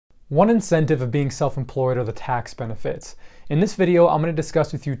One incentive of being self-employed are the tax benefits. In this video, I'm going to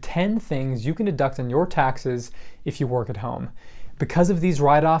discuss with you 10 things you can deduct on your taxes if you work at home. Because of these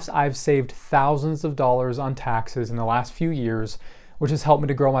write-offs, I've saved thousands of dollars on taxes in the last few years, which has helped me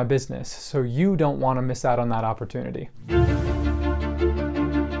to grow my business, so you don't want to miss out on that opportunity.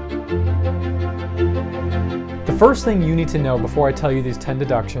 The first thing you need to know before I tell you these 10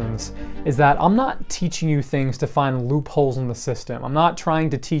 deductions is that I'm not teaching you things to find loopholes in the system. I'm not trying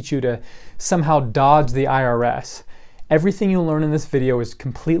to teach you to somehow dodge the IRS. Everything you learn in this video is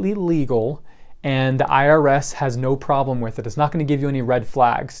completely legal, and the IRS has no problem with it. It's not going to give you any red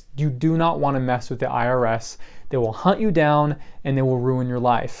flags. You do not want to mess with the IRS. They will hunt you down and they will ruin your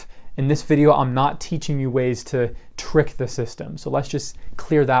life. In this video, I'm not teaching you ways to trick the system. So let's just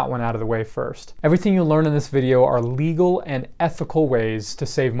clear that one out of the way first. Everything you learn in this video are legal and ethical ways to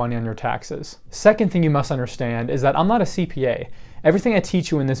save money on your taxes. Second thing you must understand is that I'm not a CPA. Everything I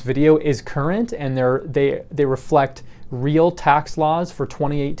teach you in this video is current and they reflect real tax laws for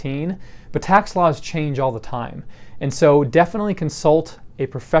 2018, but tax laws change all the time. And so definitely consult a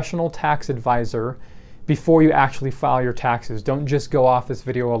professional tax advisor before you actually file your taxes. Don't just go off this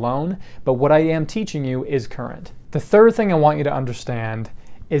video alone, but what I am teaching you is current. The third thing I want you to understand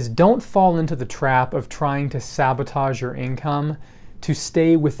is don't fall into the trap of trying to sabotage your income to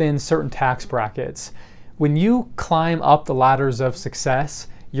stay within certain tax brackets. When you climb up the ladders of success,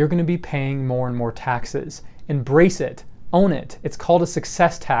 you're going to be paying more and more taxes. Embrace it. Own it. It's called a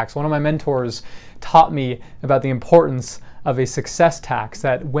success tax. One of my mentors taught me about the importance of a success tax,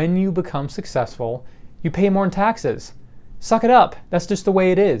 that when you become successful, you pay more in taxes. Suck it up. That's just the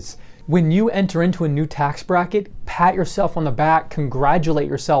way it is. When you enter into a new tax bracket, pat yourself on the back, congratulate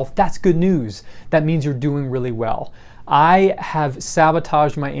yourself. That's good news. That means you're doing really well. I have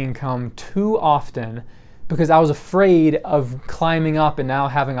sabotaged my income too often because I was afraid of climbing up and now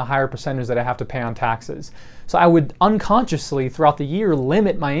having a higher percentage that I have to pay on taxes. So I would unconsciously throughout the year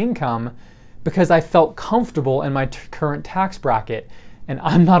limit my income because I felt comfortable in my current tax bracket. And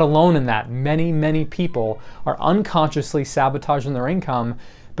I'm not alone in that. Many, many people are unconsciously sabotaging their income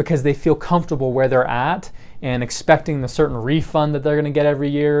because they feel comfortable where they're at and expecting the certain refund that they're going to get every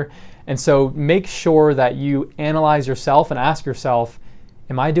year. And so make sure that you analyze yourself and ask yourself,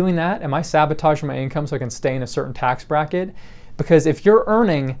 am I doing that? Am I sabotaging my income so I can stay in a certain tax bracket? Because if you're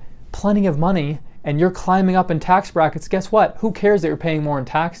earning plenty of money and you're climbing up in tax brackets, guess what? Who cares that you're paying more in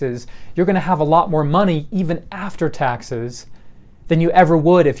taxes? You're going to have a lot more money even after taxes than you ever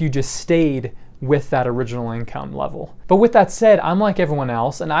would if you just stayed with that original income level. But with that said, I'm like everyone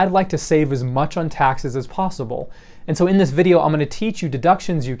else, and I'd like to save as much on taxes as possible. And so in this video, I'm going to teach you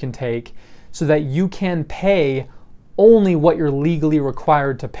deductions you can take so that you can pay only what you're legally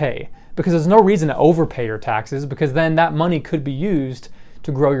required to pay. Because there's no reason to overpay your taxes, because then that money could be used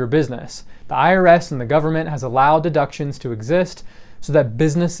to grow your business. The IRS and the government has allowed deductions to exist so that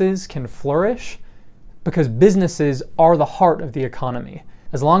businesses can flourish, because businesses are the heart of the economy.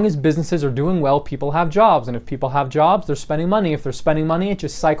 As long as businesses are doing well, people have jobs. And if people have jobs, they're spending money. If they're spending money, it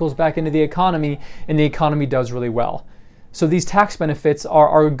just cycles back into the economy and the economy does really well. So these tax benefits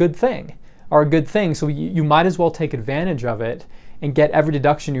are a good thing, So you might as well take advantage of it and get every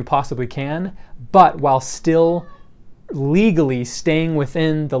deduction you possibly can, but while still legally staying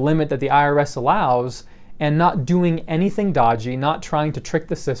within the limit that the IRS allows and not doing anything dodgy, not trying to trick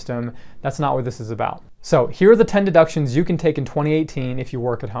the system. That's not what this is about. So here are the 10 deductions you can take in 2018 if you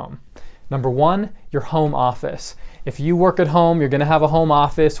work at home. Number one, your home office. If you work at home, you're gonna have a home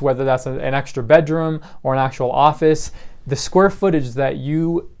office, whether that's an extra bedroom or an actual office. The square footage that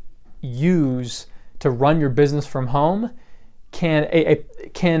you use to run your business from home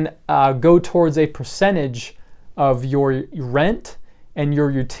can go towards a percentage of your rent and your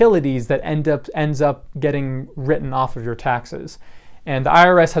utilities that ends up getting written off of your taxes. And the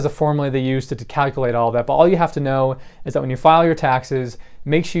IRS has a formula they use to calculate all that, but all you have to know is that when you file your taxes,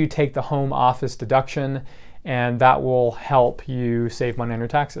 make sure you take the home office deduction, and that will help you save money on your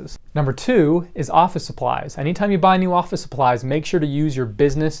taxes. Number two is office supplies. Anytime you buy new office supplies, make sure to use your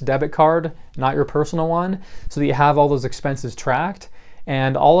business debit card, not your personal one, so that you have all those expenses tracked.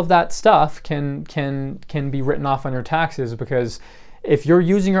 And all of that stuff can be written off on your taxes, because if you're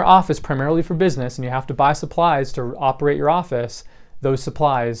using your office primarily for business and you have to buy supplies to operate your office, those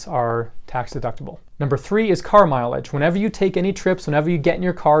supplies are tax deductible. Number three is car mileage. Whenever you take any trips, whenever you get in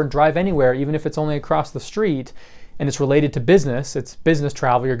your car and drive anywhere, even if it's only across the street and it's related to business, it's business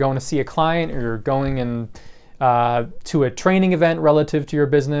travel, you're going to see a client or you're going to a training event relative to your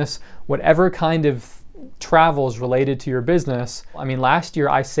business, whatever kind of travels related to your business. I mean, last year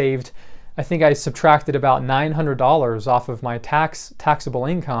I saved I think I subtracted about $900 off of my taxable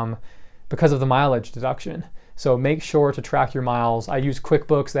income because of the mileage deduction. So make sure to track your miles. I use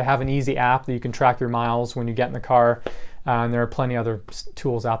QuickBooks. They have an easy app that you can track your miles when you get in the car. And there are plenty of other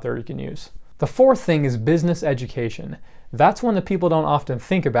tools out there you can use. The fourth thing is business education. That's one that people don't often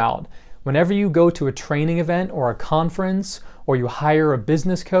think about. Whenever you go to a training event or a conference, or you hire a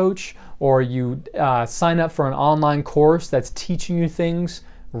business coach, or you sign up for an online course that's teaching you things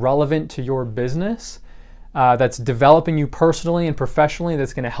relevant to your business, that's developing you personally and professionally,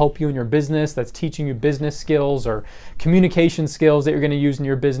 that's going to help you in your business, that's teaching you business skills or communication skills that you're going to use in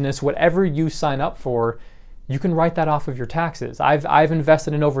your business, whatever you sign up for, you can write that off of your taxes. I've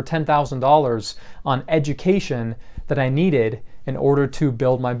invested in over $10,000 on education that I needed in order to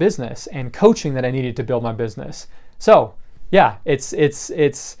build my business, and coaching that I needed to build my business. So yeah, it's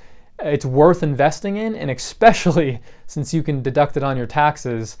worth investing in, and especially since you can deduct it on your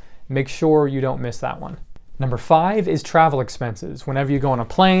taxes, make sure you don't miss that one. Number 5 is travel expenses. Whenever you go on a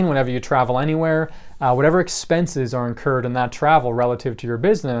plane, whenever you travel anywhere, whatever expenses are incurred in that travel relative to your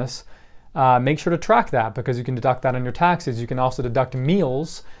business, make sure to track that, because you can deduct that on your taxes. You can also deduct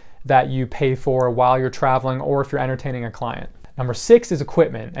meals that you pay for while you're traveling, or if you're entertaining a client. Number 6 is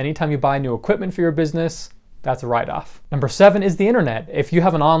equipment. Anytime you buy new equipment for your business, that's a write-off. Number 7 is the internet. If you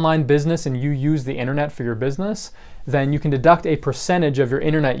have an online business and you use the internet for your business, then you can deduct a percentage of your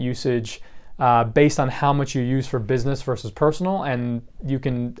internet usage based on how much you use for business versus personal, and you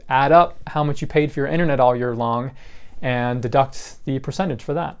can add up how much you paid for your internet all year long and deduct the percentage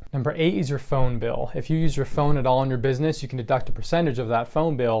for that. Number 8 is your phone bill. If you use your phone at all in your business, you can deduct a percentage of that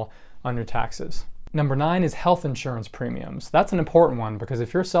phone bill on your taxes. Number 9 is health insurance premiums. That's an important one, because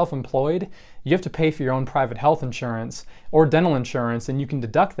if you're self-employed, you have to pay for your own private health insurance or dental insurance, and you can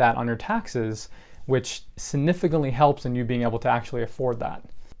deduct that on your taxes, which significantly helps in you being able to actually afford that.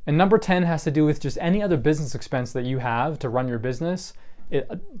 And number 10 has to do with just any other business expense that you have to run your business. It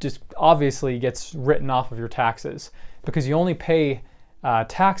just obviously gets written off of your taxes, because you only pay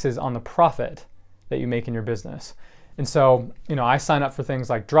taxes on the profit that you make in your business. And so, I sign up for things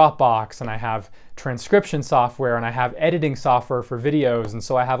like Dropbox, and I have transcription software, and I have editing software for videos. And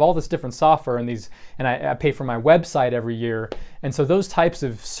so I have all this different software and I pay for my website every year. And so those types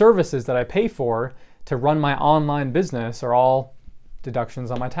of services that I pay for to run my online business are all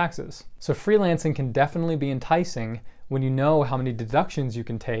deductions on my taxes. So freelancing can definitely be enticing when you know how many deductions you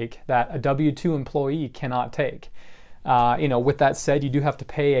can take that a W-2 employee cannot take. With that said, you do have to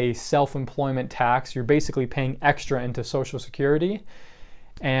pay a self-employment tax. You're basically paying extra into Social Security.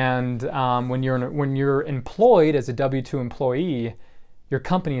 And when you're employed as a W-2 employee, your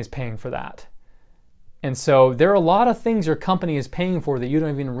company is paying for that. And so there are a lot of things your company is paying for that you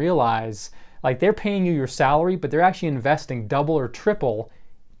don't even realize. Like, they're paying you your salary, but they're actually investing double or triple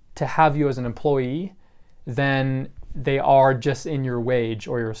to have you as an employee than they are just in your wage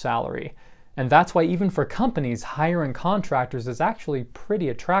or your salary. And that's why even for companies, hiring contractors is actually pretty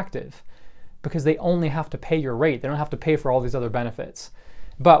attractive, because they only have to pay your rate. They don't have to pay for all these other benefits.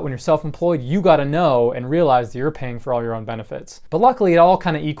 But when you're self-employed, you got to know and realize that you're paying for all your own benefits. But luckily, it all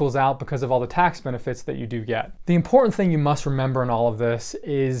kind of equals out because of all the tax benefits that you do get. The important thing you must remember in all of this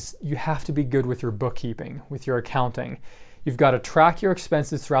is you have to be good with your bookkeeping, with your accounting. You've got to track your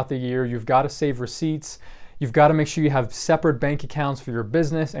expenses throughout the year. You've got to save receipts. You've got to make sure you have separate bank accounts for your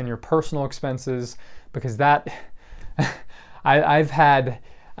business and your personal expenses, because that,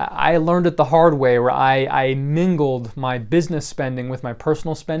 I learned it the hard way, where I mingled my business spending with my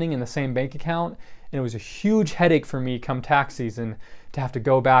personal spending in the same bank account, and it was a huge headache for me come tax season to have to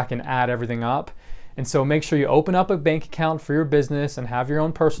go back and add everything up. And so make sure you open up a bank account for your business and have your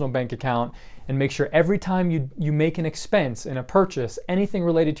own personal bank account, and make sure every time you make an expense in a purchase, anything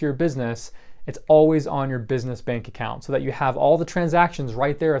related to your business, it's always on your business bank account, so that you have all the transactions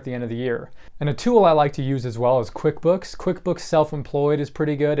right there at the end of the year. And a tool I like to use as well is QuickBooks. QuickBooks Self-Employed is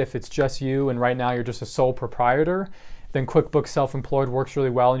pretty good if it's just you and right now you're just a sole proprietor. Then QuickBooks Self-Employed works really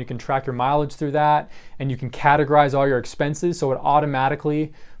well, and you can track your mileage through that, and you can categorize all your expenses, so it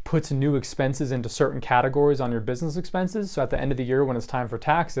automatically puts new expenses into certain categories on your business expenses. So at the end of the year, when it's time for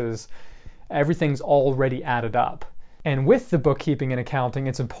taxes, everything's already added up. And with the bookkeeping and accounting,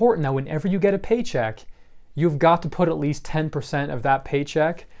 it's important that whenever you get a paycheck, you've got to put at least 10% of that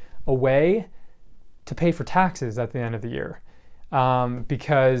paycheck away to pay for taxes at the end of the year. And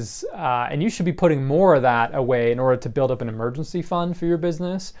you should be putting more of that away in order to build up an emergency fund for your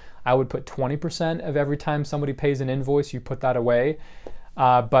business. I would put 20% of every time somebody pays an invoice, you put that away.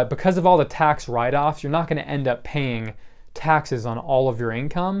 But because of all the tax write-offs, you're not going to end up paying taxes on all of your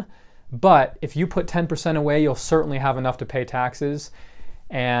income. But if you put 10% away, you'll certainly have enough to pay taxes.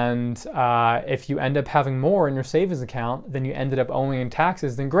 And if you end up having more in your savings account than you ended up owing in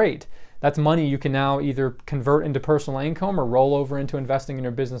taxes, then great. That's money you can now either convert into personal income or roll over into investing in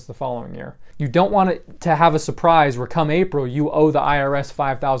your business the following year. You don't want it to have a surprise where come April you owe the IRS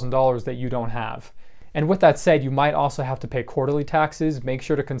 $5,000 that you don't have. And with that said, you might also have to pay quarterly taxes. Make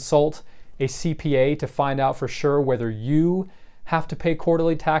sure to consult a CPA to find out for sure whether you have to pay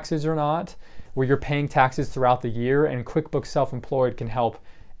quarterly taxes or not, where you're paying taxes throughout the year, and QuickBooks Self-Employed can help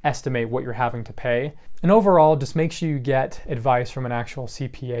estimate what you're having to pay. And overall, just make sure you get advice from an actual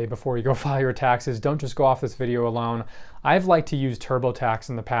CPA before you go file your taxes. Don't just go off this video alone. I've liked to use TurboTax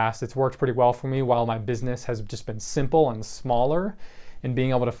in the past. It's worked pretty well for me while my business has just been simple and smaller in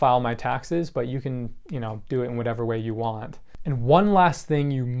being able to file my taxes, but you can, do it in whatever way you want. And one last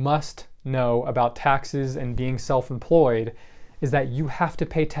thing you must know about taxes and being self-employed is that you have to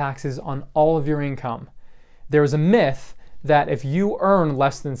pay taxes on all of your income. There's a myth that if you earn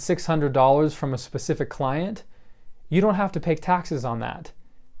less than $600 from a specific client, you don't have to pay taxes on that.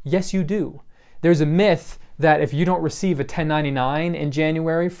 Yes, you do. There's a myth that if you don't receive a 1099 in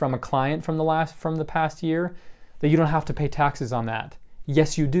January from a client from the past year, that you don't have to pay taxes on that.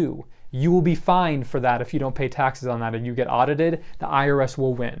 Yes, you do. You will be fined for that if you don't pay taxes on that and you get audited. The IRS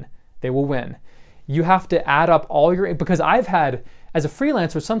will win. They will win. You have to add up all your, because I've had, as a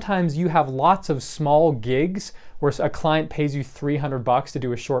freelancer, sometimes you have lots of small gigs where a client pays you $300 to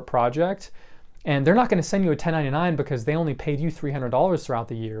do a short project, and they're not going to send you a 1099 because they only paid you $300 throughout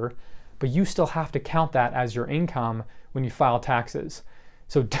the year, but you still have to count that as your income when you file taxes.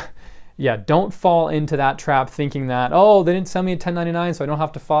 So yeah, don't fall into that trap thinking that, oh, they didn't send me a 1099, so I don't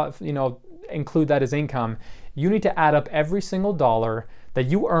have to include that as income. You need to add up every single dollar that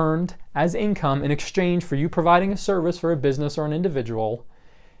you earned as income in exchange for you providing a service for a business or an individual,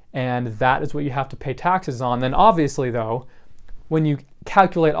 and that is what you have to pay taxes on. Then obviously though, when you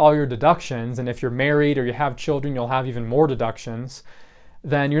calculate all your deductions, and if you're married or you have children, you'll have even more deductions,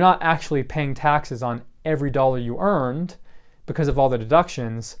 then you're not actually paying taxes on every dollar you earned because of all the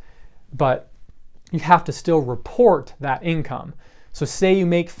deductions, but you have to still report that income. So say you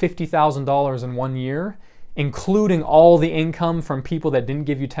make $50,000 in 1 year, including all the income from people that didn't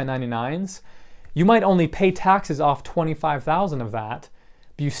give you 1099s, you might only pay taxes off $25,000 of that,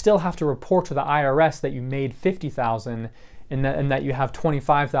 but you still have to report to the IRS that you made $50,000 and that you have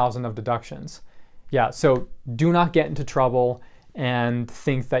 $25,000 of deductions. Yeah, so do not get into trouble and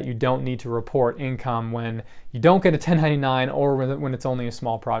think that you don't need to report income when you don't get a 1099 or when it's only a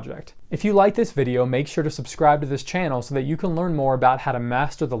small project. If you like this video, make sure to subscribe to this channel so that you can learn more about how to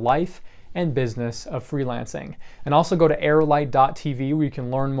master the life and business of freelancing. And also go to airlight.tv where you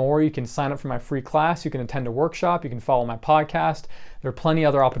can learn more. You can sign up for my free class, you can attend a workshop, you can follow my podcast. There are plenty of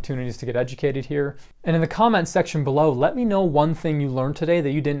other opportunities to get educated here. And in the comments section below, let me know one thing you learned today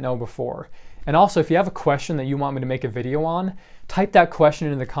that you didn't know before. And also, if you have a question that you want me to make a video on, type that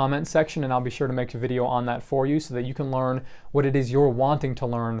question in the comments section and I'll be sure to make a video on that for you so that you can learn what it is you're wanting to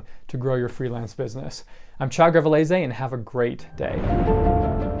learn to grow your freelance business. I'm Chad Grevalese and have a great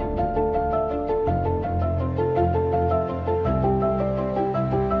day.